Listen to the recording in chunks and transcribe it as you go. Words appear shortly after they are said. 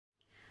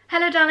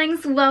Hello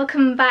darlings,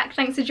 welcome back.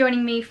 Thanks for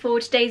joining me for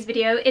today's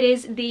video. It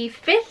is the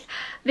 5th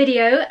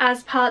video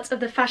as part of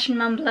the Fashion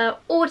Mumblr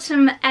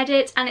autumn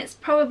edit, and it's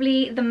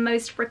probably the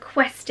most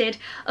requested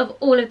of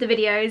all of the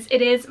videos.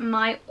 It is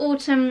my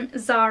autumn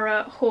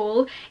Zara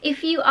haul.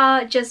 If you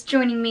are just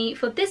joining me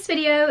for this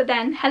video,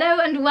 then hello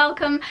and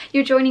welcome.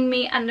 You're joining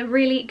me at a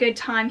really good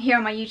time here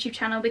on my YouTube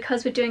channel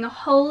because we're doing a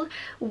whole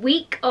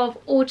week of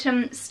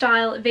autumn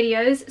style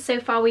videos. So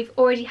far we've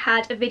already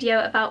had a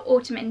video about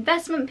autumn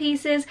investment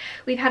pieces,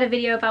 we've had a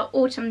video about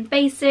autumn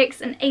basics,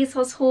 an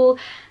ASOS haul,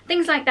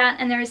 things like that,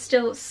 and there is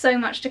still so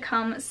much to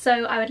come.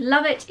 So I would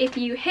love it if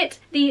you hit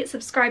the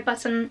subscribe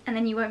button and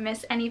then you won't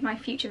miss any of my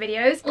future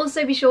videos.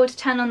 Also be sure to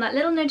turn on that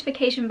little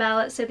notification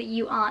bell so that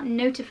you are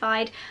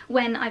notified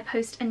when I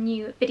post a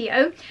new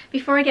video.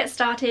 Before I get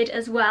started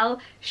as well,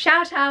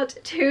 shout out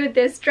to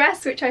this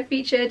dress which I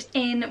featured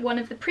in one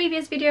of the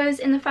previous videos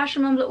in the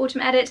Fashion Mumblr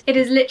autumn edit. It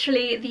is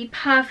literally the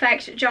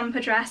perfect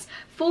jumper dress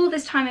for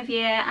this time of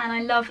year, and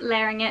I love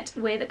layering it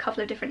with a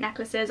couple of different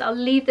necklaces. I'll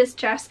leave this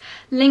dress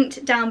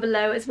linked down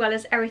below as well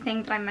as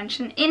everything that I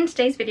mentioned in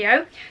today's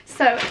video.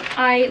 So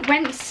I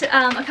went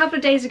a couple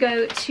of days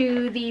ago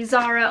to the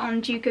Zara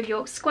on Duke of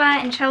York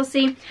Square in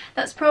Chelsea.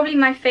 That's probably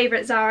my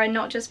favourite Zara,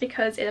 not just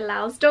because it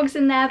allows dogs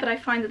in there, but I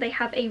find that they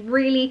have a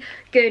really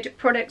good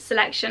product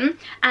selection,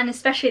 and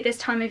especially at this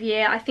time of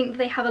year I think that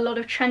they have a lot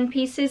of trend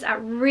pieces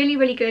at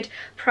really good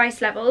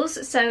price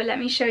levels. So let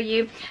me show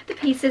you the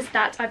pieces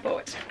that I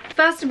bought.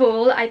 First of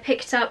all, I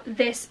picked up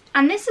this,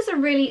 and this is a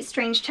really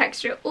strange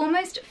texture. It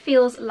almost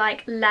feels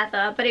like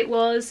leather, but it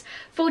was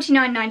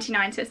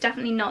 $49.99, so it's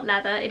definitely not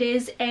leather. It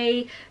is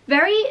a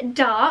very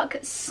dark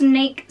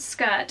snake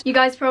skirt. You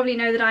guys probably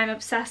know that I'm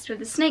obsessed with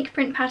the snake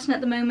print pattern at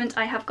the moment.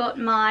 I have got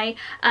my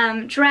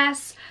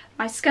dress,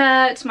 my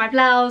skirt, my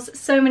blouse,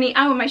 so many,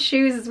 my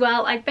shoes as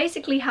well. I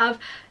basically have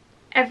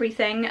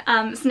everything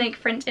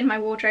snake print in my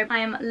wardrobe. I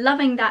am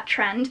loving that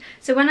trend.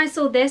 So when I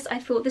saw this, I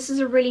thought this is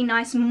a really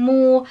nice,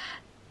 more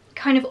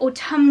kind of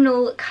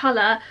autumnal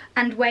colour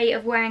and way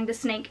of wearing the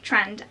snake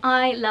trend.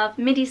 I love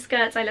midi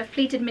skirts, I love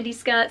pleated midi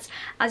skirts,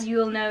 as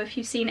you all know if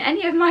you've seen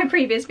any of my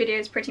previous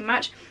videos pretty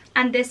much,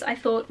 and this I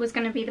thought was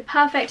going to be the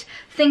perfect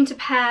thing to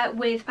pair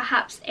with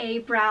perhaps a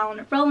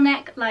brown roll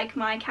neck like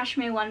my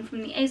cashmere one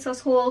from the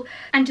ASOS haul,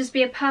 and just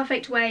be a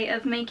perfect way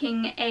of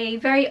making a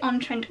very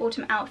on-trend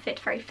autumn outfit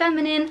very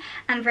feminine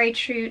and very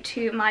true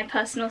to my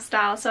personal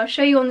style. So I'll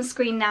show you on the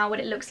screen now what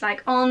it looks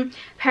like on,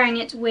 pairing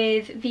it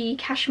with the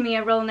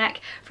cashmere roll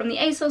neck from the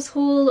ASOS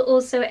haul.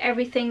 Also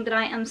everything that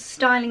I am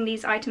styling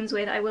these items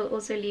with I will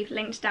also leave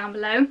linked down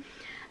below.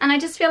 And I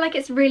just feel like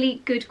it's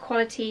really good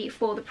quality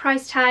for the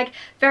price tag,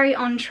 very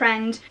on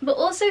trend, but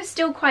also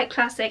still quite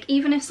classic.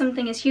 Even if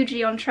something is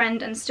hugely on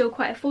trend and still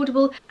quite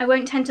affordable, I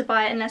won't tend to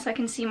buy it unless I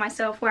can see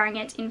myself wearing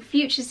it in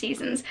future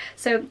seasons.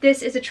 So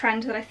this is a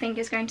trend that I think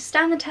is going to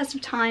stand the test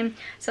of time,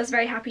 so I was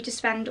very happy to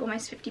spend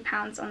almost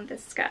 £50 on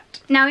this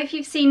skirt. Now if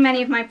you've seen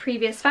many of my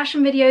previous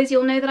fashion videos,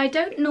 you'll know that I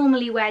don't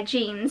normally wear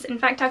jeans. In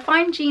fact, I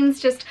find jeans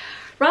just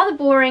rather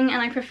boring,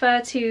 and I prefer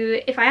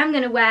to, if I am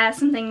going to wear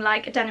something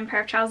like a denim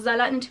pair of trousers, I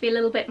like them to be a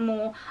little bit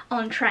more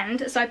on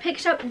trend. So I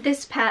picked up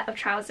this pair of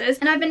trousers,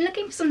 and I've been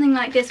looking for something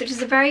like this which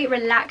is a very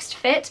relaxed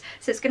fit,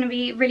 so it's going to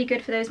be really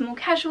good for those more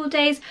casual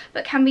days,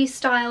 but can be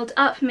styled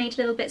up, made a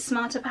little bit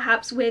smarter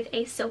perhaps with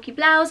a silky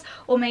blouse,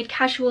 or made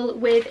casual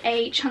with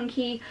a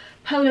chunky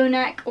polo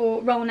neck or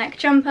roll neck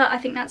jumper. I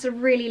think that's a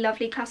really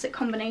lovely classic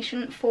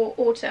combination for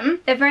autumn.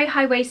 They're very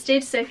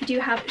high-waisted, so if you do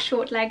have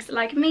short legs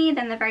like me,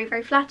 then they're very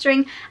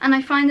flattering, and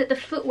I find that the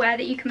footwear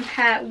that you can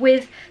pair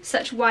with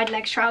such wide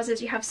leg trousers,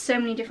 you have so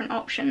many different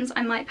options.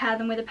 I might pair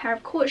them with a pair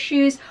of court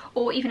shoes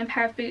or even a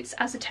pair of boots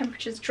as the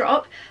temperatures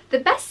drop. The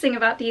best thing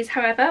about these,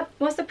 however,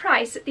 was the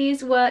price.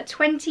 These were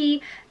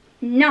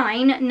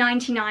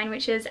 $29.99,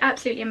 which is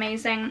absolutely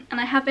amazing, and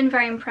I have been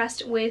very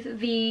impressed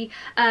with the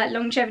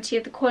longevity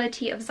of the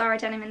quality of Zara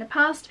denim in the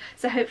past,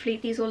 so hopefully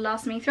these will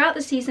last me throughout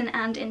the season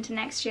and into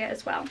next year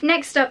as well.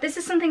 Next up, this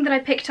is something that I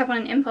picked up on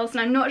an impulse, and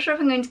I'm not sure if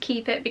I'm going to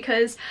keep it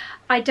because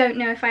I don't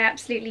know if I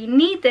absolutely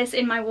need this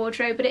in my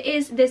wardrobe, but it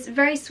is this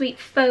very sweet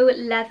faux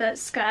leather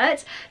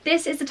skirt.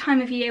 This is the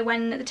time of year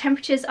when the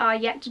temperatures are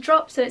yet to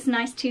drop, so it's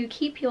nice to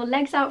keep your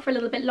legs out for a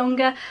little bit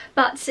longer,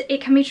 but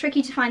it can be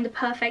tricky to find the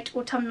perfect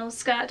autumnal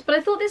skirt. But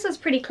I thought this was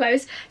pretty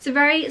close. It's a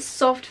very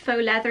soft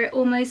faux leather. It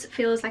almost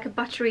feels like a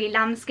buttery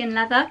lambskin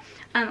leather,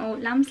 or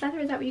lamb's leather,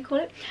 is that what you call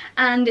it?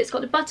 And it's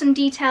got the button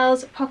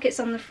details, pockets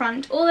on the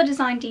front, all the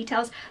design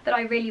details that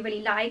I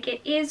really like. It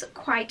is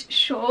quite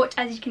short,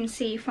 as you can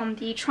see from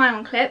the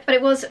try-on clip, but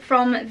it was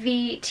from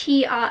the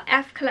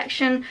TRF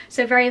collection,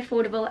 so very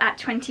affordable at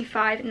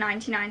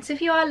 $25.99. So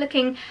if you are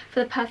looking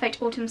for the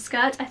perfect autumn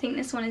skirt, I think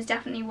this one is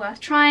definitely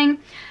worth trying.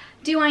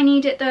 Do I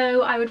need it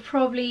though? I would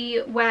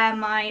probably wear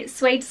my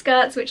suede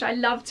skirts, which I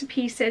love to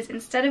pieces,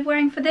 instead of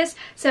wearing for this,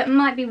 so it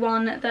might be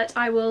one that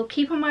I will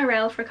keep on my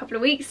rail for a couple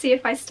of weeks, see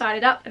if I style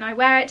it up and I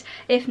wear it.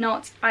 If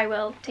not, I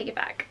will take it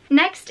back.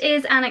 Next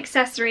is an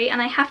accessory,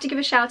 and I have to give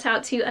a shout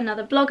out to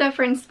another blogger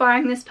for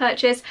inspiring this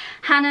purchase,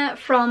 Hannah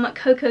from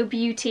Coco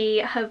Beauty.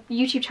 Her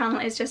YouTube channel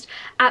is just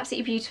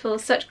absolutely beautiful,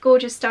 such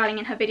gorgeous styling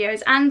in her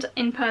videos, and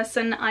in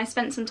person I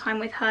spent some time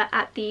with her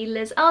at the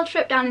Liz Earle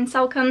trip down in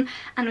Salcombe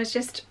and was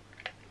just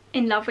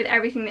in love with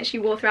everything that she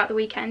wore throughout the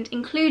weekend,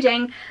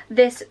 including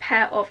this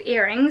pair of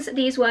earrings.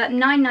 These were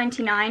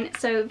 $9.99,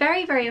 so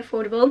very, very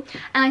affordable,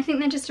 and I think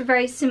they're just a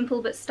very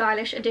simple but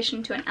stylish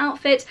addition to an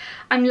outfit.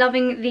 I'm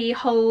loving the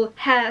whole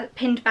hair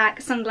pinned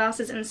back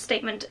sunglasses and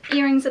statement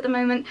earrings at the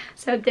moment,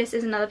 so this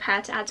is another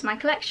pair to add to my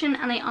collection,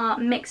 and they are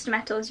mixed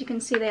metals. You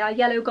can see they are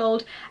yellow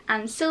gold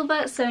and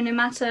silver, so no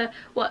matter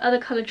what other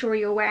colour jewelry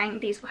you're wearing,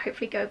 these will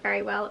hopefully go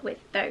very well with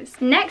those.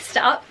 Next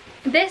up,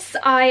 this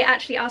I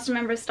actually asked a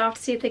member of staff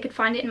to see if they could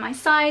find it in my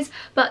size,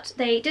 but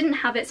they didn't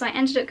have it, so I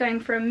ended up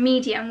going for a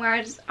medium,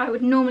 whereas I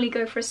would normally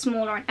go for a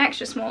small or an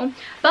extra small,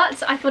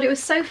 but I thought it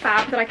was so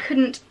fab that I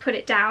couldn't put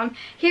it down.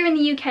 Here in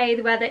the UK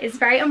the weather is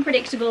very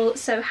unpredictable,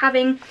 so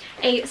having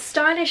a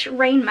stylish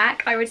rain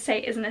mac I would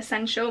say is an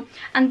essential,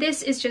 and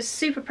this is just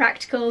super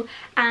practical,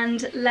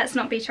 and let's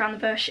not beat around the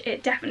bush,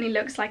 it definitely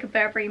looks like a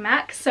Burberry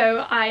mac,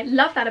 so I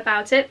love that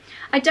about it.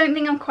 I don't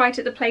think I'm quite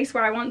at the place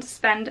where I want to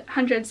spend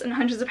hundreds and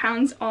hundreds of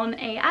pounds on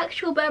a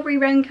actual Burberry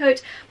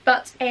raincoat,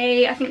 but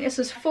I think this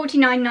was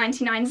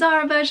 $49.99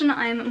 Zara version,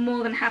 I'm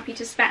more than happy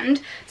to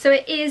spend. So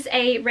it is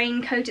a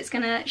raincoat, it's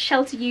going to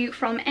shelter you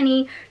from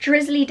any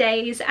drizzly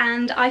days,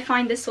 and I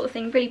find this sort of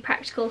thing really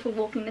practical for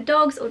walking the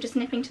dogs or just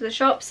nipping to the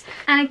shops.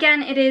 And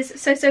again, it is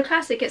so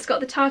classic. It's got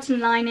the tartan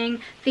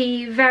lining,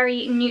 the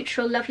very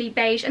neutral lovely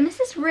beige, and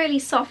this is really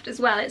soft as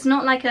well. It's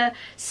not like a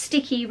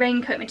sticky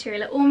raincoat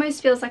material, it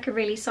almost feels like a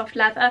really soft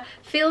leather,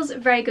 feels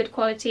very good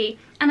quality.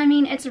 And I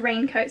mean, it's a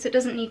raincoat, so it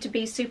doesn't need to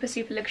be super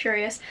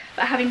luxurious,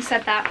 but having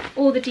said that,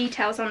 all the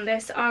details on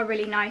this are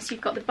really nice.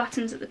 You've got the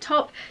buttons at the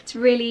top to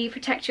really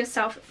protect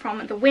yourself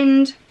from the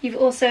wind. You've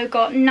also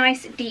got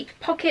nice deep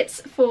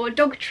pockets for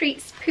dog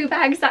treats, poo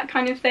bags, that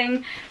kind of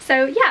thing.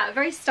 So yeah,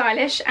 very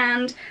stylish,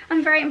 and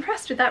I'm very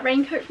impressed with that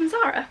raincoat from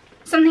Zara.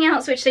 Something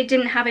else which they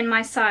didn't have in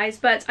my size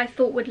but I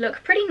thought would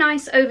look pretty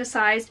nice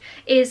oversized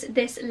is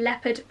this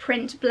leopard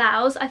print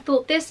blouse. I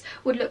thought this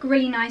would look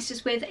really nice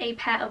just with a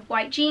pair of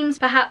white jeans,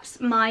 perhaps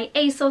my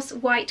ASOS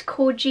white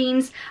cord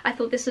jeans. I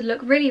thought this would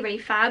look really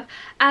fab.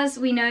 As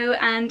we know,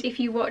 and if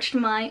you watched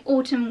my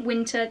autumn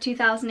winter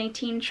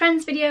 2018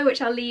 trends video,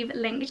 which I'll leave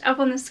linked up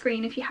on the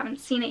screen if you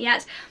haven't seen it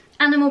yet,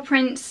 animal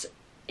prints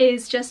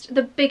is just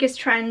the biggest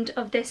trend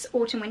of this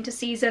autumn-winter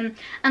season,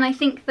 and I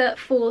think that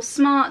for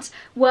smart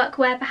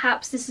workwear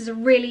perhaps this is a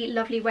really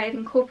lovely way of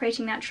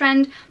incorporating that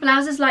trend.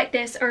 Blouses like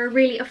this are a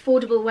really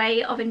affordable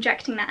way of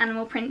injecting that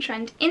animal print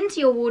trend into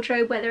your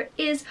wardrobe, whether it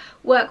is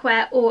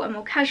workwear or a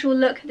more casual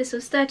look. This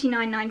was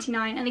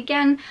 $39.99, and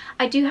again,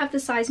 I do have the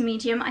size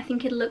medium. I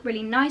think it'll look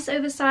really nice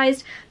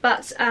oversized,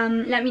 but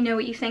let me know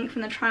what you think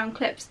from the try-on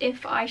clips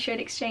if I should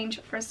exchange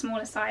for a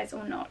smaller size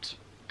or not.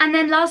 And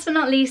then last but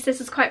not least,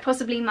 this is quite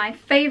possibly my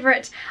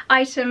favourite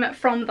item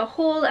from the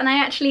haul, and I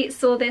actually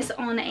saw this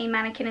on a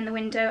mannequin in the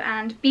window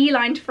and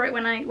beelined for it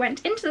when I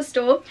went into the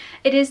store.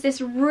 It is this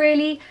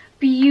really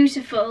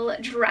beautiful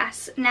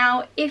dress.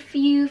 Now, if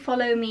you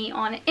follow me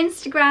on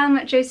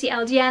Instagram, Josie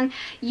LDN,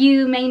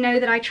 you may know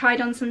that I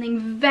tried on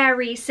something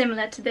very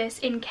similar to this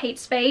in Kate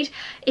Spade.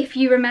 If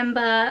you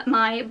remember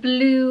my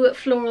blue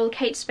floral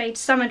Kate Spade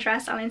summer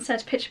dress, I'll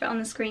insert a picture of it on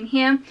the screen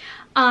here.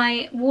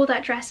 I wore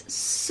that dress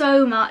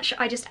so much,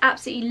 I just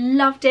absolutely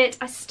loved it.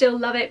 I still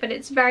love it, but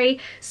it's very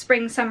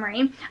spring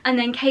summery. And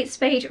then Kate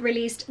Spade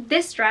released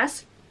this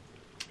dress,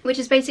 which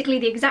is basically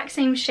the exact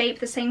same shape,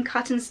 the same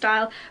cut and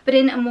style, but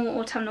in a more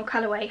autumnal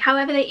colourway.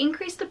 However, they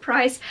increased the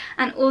price,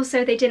 and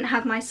also they didn't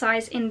have my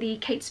size in the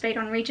Kate Spade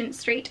on Regent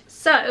Street.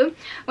 So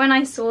when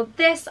I saw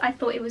this, I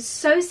thought it was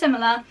so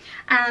similar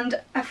and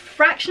a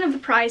fraction of the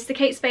price. The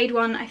Kate Spade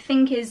one I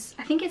think it's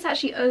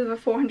actually over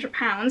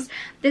 £400.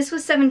 This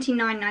was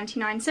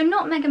 $79.99, so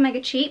not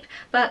mega cheap,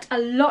 but a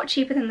lot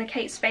cheaper than the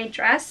Kate Spade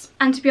dress.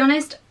 And to be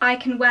honest, I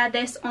can wear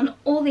this on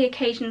all the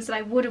occasions that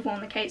I would have worn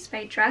the Kate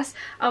Spade dress.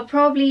 I'll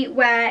probably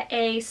wear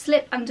a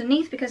slip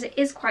underneath because it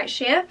is quite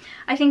sheer.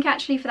 I think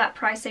actually for that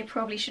price they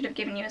probably should have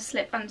given you a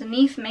slip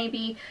underneath.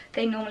 Maybe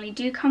they normally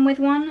do come with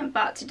one,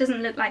 but it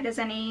doesn't look like there's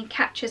any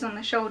catches on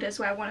the shoulders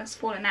where one has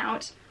fallen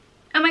out.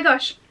 Oh my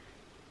gosh,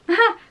 there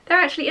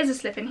actually is a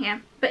slip in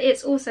here, but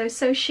it's also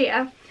so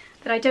sheer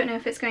that I don't know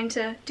if it's going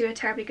to do a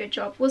terribly good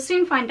job. We'll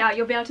soon find out.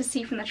 You'll be able to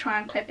see from the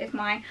try-on clip if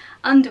my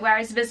underwear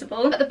is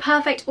visible. But the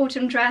perfect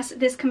autumn dress.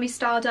 This can be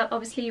styled up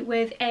obviously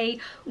with a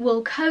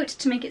wool coat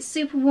to make it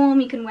super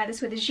warm. You can wear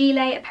this with a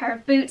gilet, a pair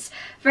of boots,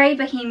 very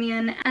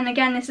bohemian. And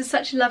again, this is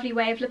such a lovely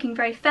way of looking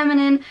very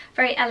feminine,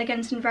 very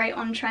elegant and very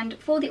on trend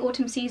for the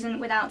autumn season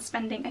without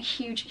spending a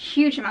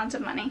huge amount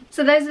of money.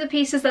 So those are the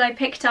pieces that I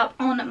picked up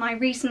on my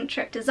recent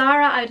trip to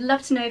Zara. I'd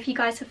love to know if you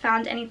guys have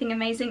found anything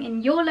amazing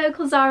in your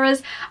local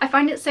Zara's. I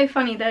find it so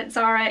funny that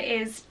Zara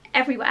is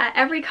everywhere.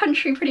 Every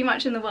country pretty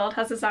much in the world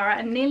has a Zara,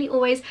 and nearly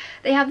always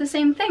they have the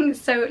same things.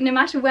 So no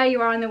matter where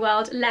you are in the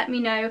world, let me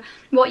know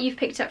what you've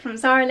picked up from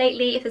Zara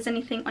lately, if there's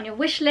anything on your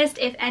wish list,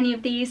 if any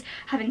of these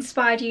have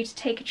inspired you to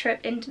take a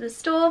trip into the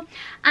store.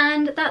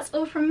 And that's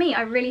all from me.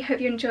 I really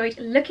hope you enjoyed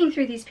looking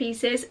through these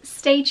pieces.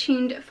 Stay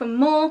tuned for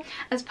more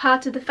as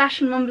part of the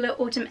Fashion Mumblr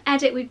Autumn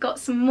Edit. We've got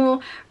some more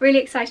really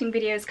exciting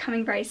videos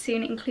coming very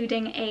soon,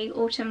 including a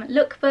autumn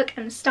lookbook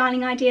and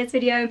styling ideas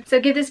video.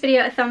 So give this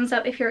video a thumbs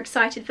up if you're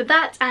excited for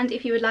that, and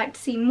if you would like to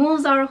see more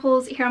Zara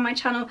hauls here on my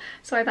channel.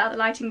 Sorry about the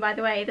lighting, by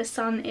the way. The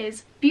sun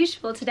is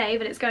beautiful today,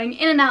 but it's going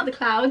in and out the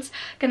clouds.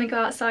 Gonna go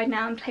outside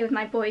now and play with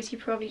my boys. You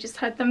probably just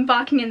heard them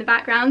barking in the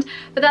background.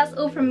 But that's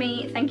all from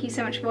me. Thank you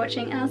so much for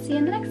watching, and I'll see you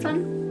in the next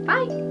one.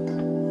 Bye!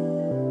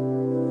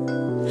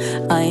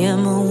 I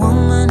am a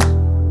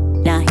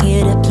woman, not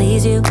here to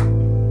please you.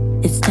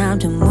 It's time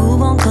to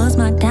move on, cause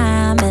my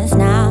time is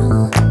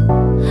now.